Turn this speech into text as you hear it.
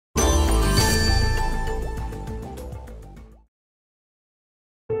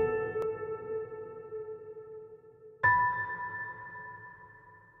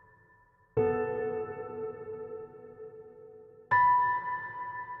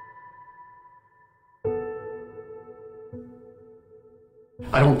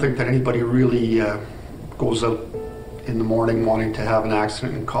I don't think that anybody really goes out in the morning wanting to have an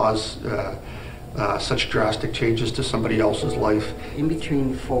accident and cause such drastic changes to somebody else's life. In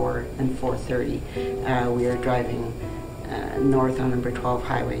between 4 and 4:30, we are driving north on number 12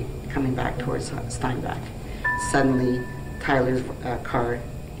 highway, coming back towards Steinbach. Suddenly, Tyler's car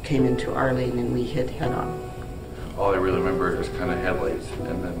came into our lane and we hit head on. All I really remember is kind of headlights,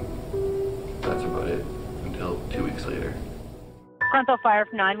 and then that's about it until 2 weeks later. Frontal fire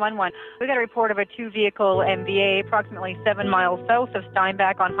from 911. We got a report of a 2-vehicle MVA approximately 7 miles south of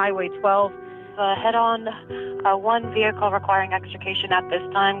Steinbach on Highway 12. Head-on, one vehicle requiring extrication at this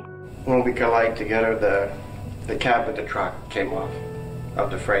time. When we collided together, the cab of the truck came off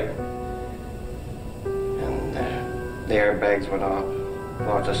of the frame, and the airbags went off.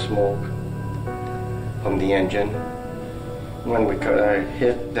 Lots of smoke from the engine. When we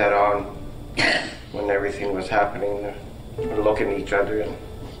hit that on, when everything was happening, we're looking at each other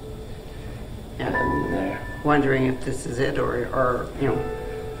and wondering if this is it, or you know,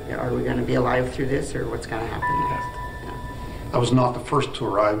 are we going to be alive through this, or what's going to happen next? Yeah. I was not the first to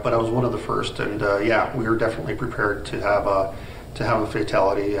arrive, but I was one of the first, and yeah, we were definitely prepared to have a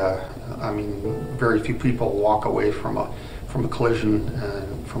fatality. I mean, very few people walk away from a collision,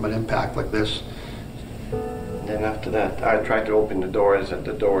 from an impact like this. And then after that, I tried to open the doors, and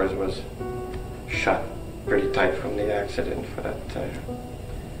the doors was shut pretty tight from the accident for that.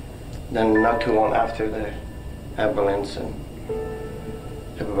 Then not too long after, the ambulance and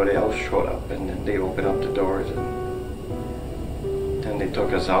everybody else showed up, and then they opened up the doors, and then they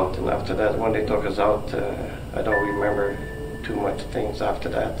took us out. And after that, when they took us out, I don't remember too much things after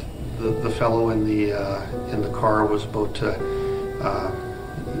that. The fellow in the car was about to,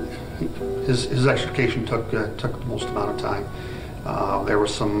 his extrication took the most amount of time. There were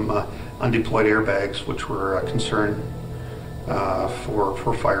some undeployed airbags, which were a concern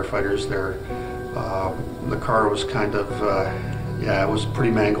for firefighters there. The car was kind of, yeah, it was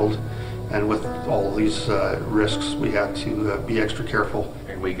pretty mangled, and with all these risks, we had to be extra careful.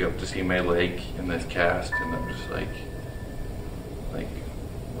 I wake up to see my leg in this cast, and I'm just like,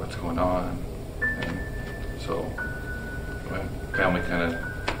 what's going on? And so my family kind of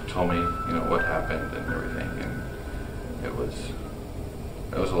told me, you know, what happened and everything, and it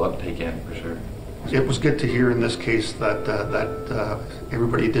was a lot to take in, for sure. It was good to hear in this case that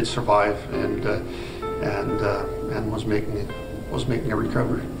everybody did survive and was making a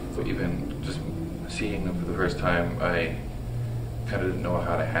recovery. But even just seeing them for the first time, I kind of didn't know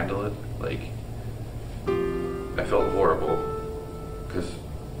how to handle it. Like, I felt horrible because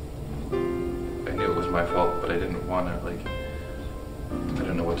I knew it was my fault, but I didn't want to, like, I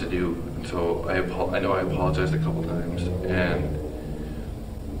didn't know what to do. And so I know I apologized a couple times, and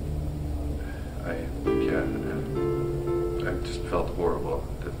I just felt horrible.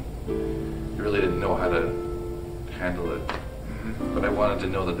 I really didn't know how to handle it, but I wanted to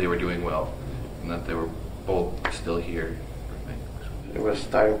know that they were doing well and that they were both still here. It was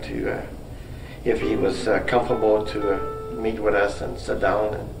time to, if he was comfortable, to meet with us and sit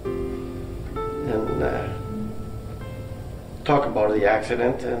down and talk about the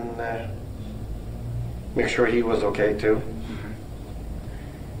accident and make sure he was okay too.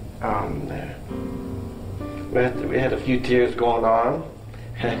 We had a few tears going on,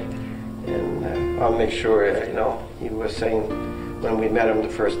 and I'll make sure, you know, he was saying when we met him the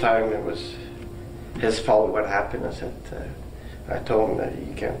first time it was his fault what happened. I said, I told him that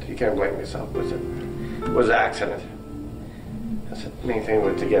you can't blame yourself. It was an accident. I said the main thing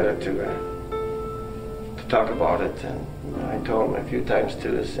was together to talk about it, and I told him a few times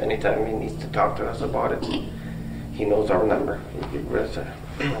too, is anytime he needs to talk to us about it, he knows our number. He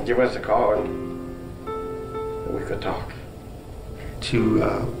give us a call and we could talk. To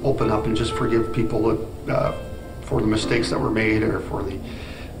open up and just forgive people for the mistakes that were made or for the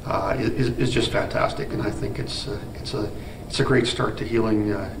is just fantastic, and I think it's a great start to healing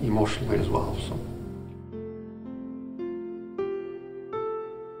emotionally as well. So.